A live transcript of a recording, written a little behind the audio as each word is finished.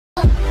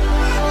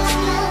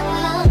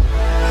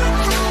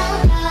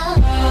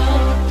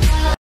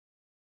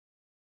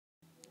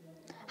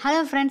Hello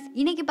friends,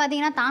 இன்றைக்கி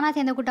பார்த்தீங்கன்னா தானா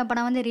சேர்ந்த கூட்டம்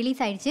படம் வந்து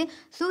ரிலீஸ் ஆயிடுச்சு.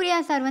 சூர்யா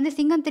சார் வந்து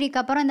சிங்கம் 3க்கு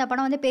அப்புறம் இந்த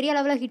படம் வந்து பெரிய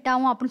அளவில் ஹிட்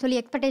ஆகும் அப்படின்னு சொல்லி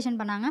எக்ஸ்பெக்டேஷன்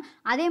பண்ணாங்க.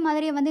 அதே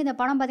மாதிரியே வந்து இந்த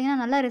படம் பார்த்தீங்கன்னா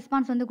நல்ல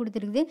ரெஸ்பான்ஸ் வந்து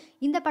கொடுத்துருக்குது.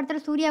 இந்த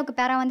படத்தில் சூர்யாவுக்கு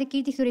பேரா வந்து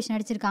கீர்த்தி சுரேஷ்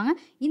நடிச்சிருக்காங்க.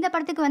 இந்த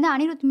படத்துக்கு வந்து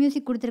அனிருத்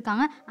மியூசிக்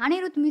கொடுத்துருக்காங்க.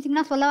 அனிருத்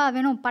மியூசிக்னா சொல்லவா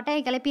வேணும்,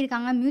 பட்டையை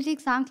கிளப்பியிருக்காங்க.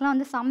 மியூசிக் சாங்ஸ்லாம்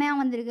வந்து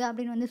செம்மையாக வந்திருக்கு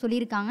அப்படின்னு வந்து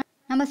சொல்லியிருக்காங்க.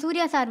 நம்ம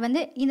சூர்யா சார்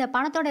வந்து இந்த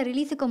படத்தோட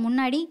ரிலீஸுக்கு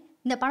முன்னாடி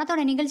இந்த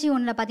படத்தோட நிகழ்ச்சி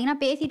ஒன்றில் பார்த்தீங்கன்னா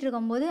பேசிகிட்டு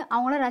இருக்கும்போது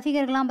அவங்களோட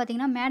ரசிகர்கள்லாம்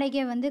பார்த்தீங்கன்னா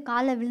மேடைக்கே வந்து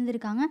காலில்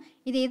விழுந்திருக்காங்க.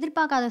 இதை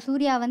எதிர்பார்க்காத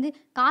சூர்யா வந்து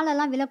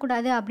காலெல்லாம்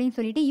விழக்கூடாது அப்படின்னு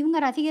சொல்லிட்டு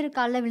இவங்க ரசிகர்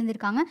காலில்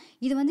விழுந்திருக்காங்க.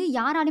 இது வந்து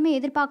யாராலுமே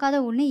எதிர்பார்க்காத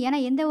ஒன்று. ஏன்னா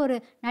எந்த ஒரு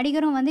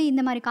நடிகரும் வந்து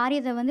இந்த மாதிரி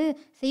காரியத்தை வந்து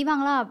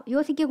செய்வாங்களா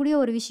யோசிக்கக்கூடிய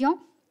ஒரு விஷயம்.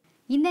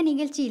 இந்த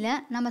நிகழ்ச்சியில்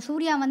நம்ம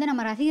சூர்யா வந்து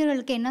நம்ம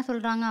ரசிகர்களுக்கு என்ன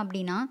சொல்கிறாங்க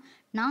அப்படின்னா,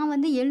 நான்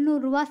வந்து ரூ.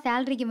 700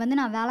 சேலரிக்கு வந்து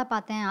நான் வேலை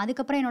பார்த்தேன்.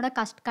 அதுக்கப்புறம் என்னோட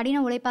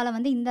கடின உழைப்பால்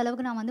வந்து இந்த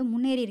அளவுக்கு நான் வந்து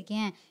முன்னேறி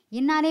இருக்கேன்.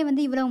 என்னாலே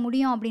வந்து இவ்வளவு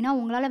முடியும் அப்படின்னா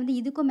உங்களால் வந்து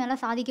இதுக்கும் மேலே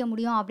சாதிக்க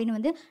முடியும் அப்படின்னு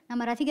வந்து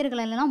நம்ம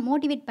ரசிகர்கள் எல்லாம்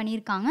மோட்டிவேட்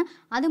பண்ணியிருக்காங்க.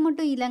 அது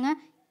மட்டும் இல்லைங்க,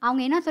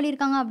 அவங்க என்ன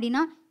சொல்லியிருக்காங்க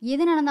அப்படின்னா,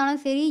 எது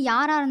நடந்தாலும் சரி,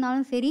 யாராக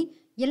இருந்தாலும் சரி,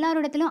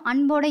 எல்லாரோடத்திலும்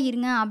அன்போடு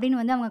இருங்க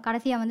அப்படின்னு வந்து அவங்க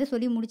கடைசியாக வந்து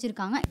சொல்லி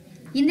முடிச்சிருக்காங்க.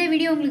 இந்த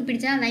வீடியோ உங்களுக்கு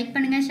பிடிச்சா லைக்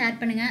பண்ணுங்கள், ஷேர்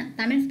பண்ணுங்கள்,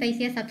 தமிழ்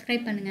ஸ்பைஸியாக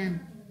சப்ஸ்கிரைப் பண்ணுங்கள்.